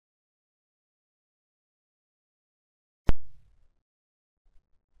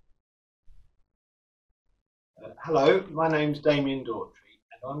Hello, my name's Damian Dawtry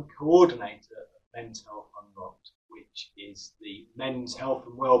and I'm coordinator of Men's Health Unlocked, which is the men's health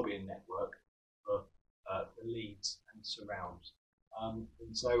and wellbeing network for Leeds and surrounds. I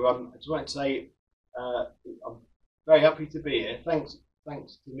just wanted to say I'm very happy to be here. Thanks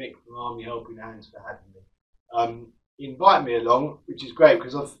to Mick from Army Helping Hands for having me. He invited me along, which is great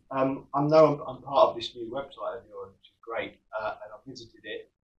because I know I'm part of this new website of yours, which is great, and I've visited it.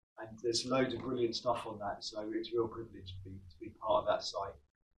 And there's loads of brilliant stuff on that, so it's a real privilege to be part of that site.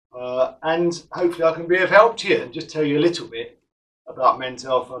 And hopefully I can be of help to you and just tell you a little bit about Men's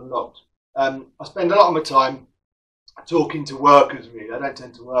Health Unlocked. I spend a lot of my time talking to workers, really. I don't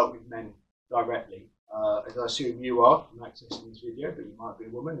tend to work with men directly, as I assume you are from accessing this video, but you might be a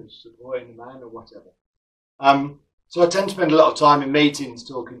woman who's supporting a man or whatever. So I tend to spend a lot of time in meetings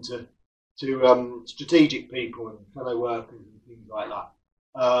talking to strategic people and fellow workers and things like that.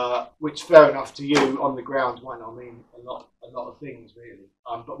 Which, fair enough to you on the ground, might not mean a lot of things really.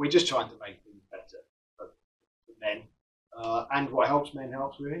 But we're just trying to make things better for men, and what helps men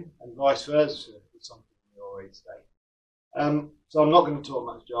helps women, and vice versa. It's something we always say. So I'm not going to talk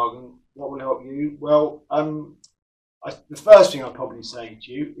much jargon. What will help you? Well, the first thing I'll probably say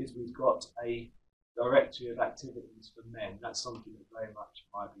to you is we've got a directory of activities for men. That's something that very much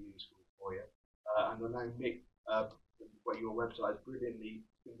might be useful for you. And I know Mick. What your website is brilliantly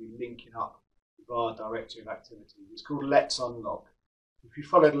going to be linking up with our directory of activities. It's called Let's Unlock. If you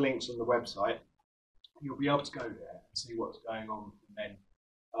follow the links on the website, you'll be able to go there and see what's going on for men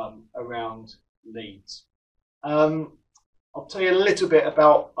around Leeds. I'll tell you a little bit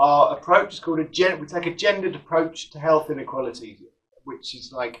about our approach. It's called we take a gendered approach to health inequality, which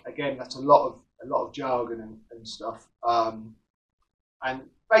is like, again, that's a lot of jargon and stuff. And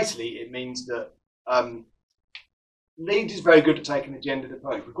basically, it means that Leeds is very good at taking a gendered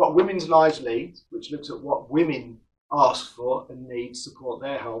approach. We've got Women's Lives Leeds, which looks at what women ask for and need to support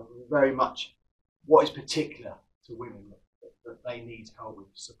their health, and very much what is particular to women that they need help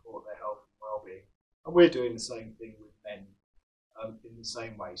with to support their health and well-being. And we're doing the same thing with men in the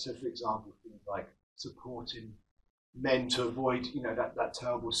same way. So, for example, things like supporting men to avoid, that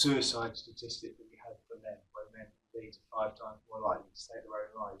terrible suicide statistic that we have for men, where men lead 5 times more likely to take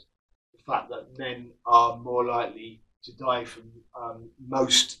their own lives. The fact that men are more likely to die from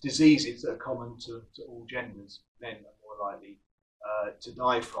most diseases that are common to all genders, men are more likely to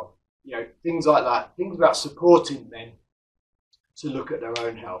die from. Things like that. Things about supporting men to look at their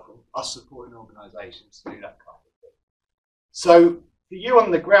own health, and us supporting organisations to do that kind of thing. So for you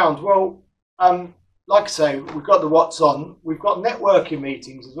on the ground, well, like I say, we've got the What's On. We've got networking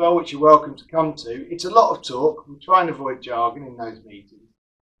meetings as well, which you're welcome to come to. It's a lot of talk. We try and avoid jargon in those meetings.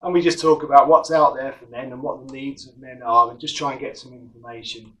 And we just talk about what's out there for men and what the needs of men are, and just try and get some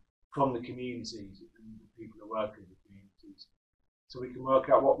information from the communities and the people who work in the communities, so we can work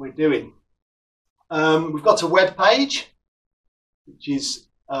out what we're doing. We've got a web page, which is,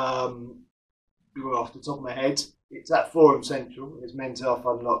 off the top of my head, it's at Forum Central. It's Men's Health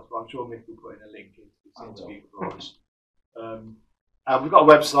Unlocked, but I'm sure Mick will put in a link into this interview for us. We've got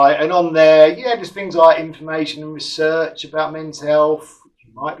a website, and on there, there's things like information and research about men's health,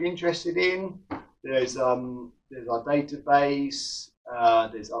 might be interested in. There's our database,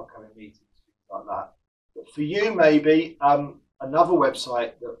 there's upcoming meetings, things like that. But for you, maybe another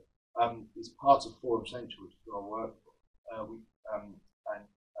website that is part of Forum Central, which is our work, and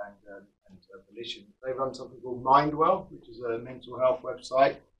Volition. They run something called Mindwell, which is a mental health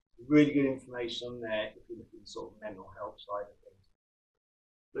website. Really good information on there if you're looking at sort of mental health side of things.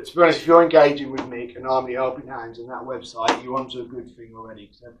 But to be honest, if you're engaging with Mick and Army Helping Hands and that website, you're onto a good thing already,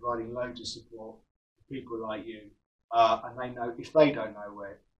 because they're providing loads of support for people like you. And they know, if they don't know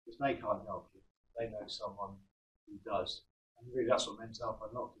if they can't help you, they know someone who does. And really that's what Men's Health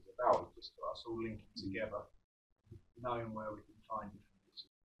Unlocked is about, it's just us all linking together, knowing where we can find information.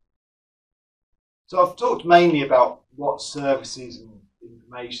 So I've talked mainly about what services and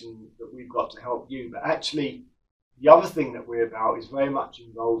information that we've got to help you, but actually, the other thing that we're about is very much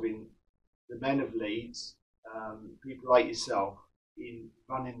involving the men of Leeds, people like yourself, in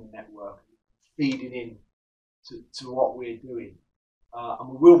running the network, feeding in to what we're doing. And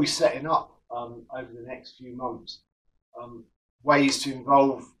we will be setting up over the next few months ways to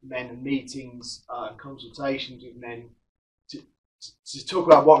involve men in meetings and consultations with men to talk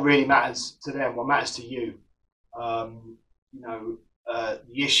about what really matters to them, what matters to you. The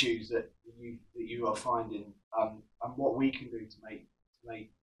issues that you are finding. And what we can do to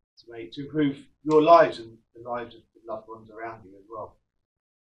improve your lives and the lives of the loved ones around you as well.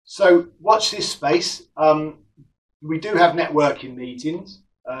 So watch this space. We do have networking meetings.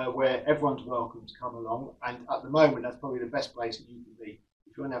 where everyone's welcome to come along. And at the moment, that's probably the best place that you can be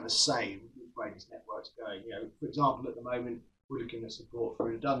if you want to have a say in which way this network's going. You know, for example, at the moment, we're looking at support for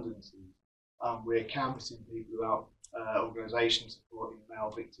redundancies. We're canvassing people about organisations supporting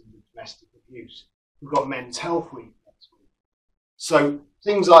male victims of domestic abuse. We've got Men's Health Week next week. So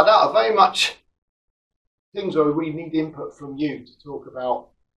things like that are very much things where we need input from you to talk about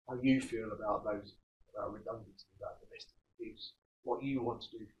how you feel about those, about redundancy, about domestic abuse, what you want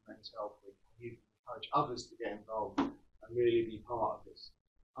to do for Men's Health Week, how you encourage others to get involved and really be part of this.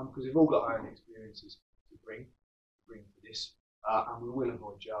 Because we've all got our own experiences to bring to this, and we will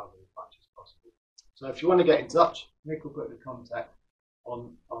avoid jargon as much as possible. So if you want to get in touch, Nick will put the contact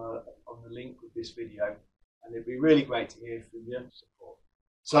on the link with this video, and it'd be really great to hear from your support.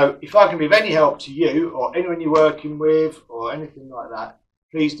 So if I can be of any help to you or anyone you're working with or anything like that,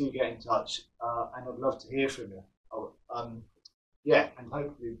 please do get in touch, and I'd love to hear from you. Yeah, and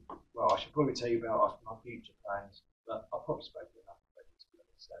hopefully, well, I should probably tell you about my future plans, but I'll probably speak enough about this.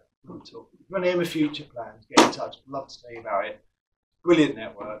 So we'll talk. If you want to hear my future plans, get in touch. I'd love to tell you about it. Brilliant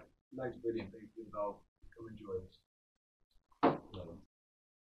network, loads of brilliant people involved. Come and join us.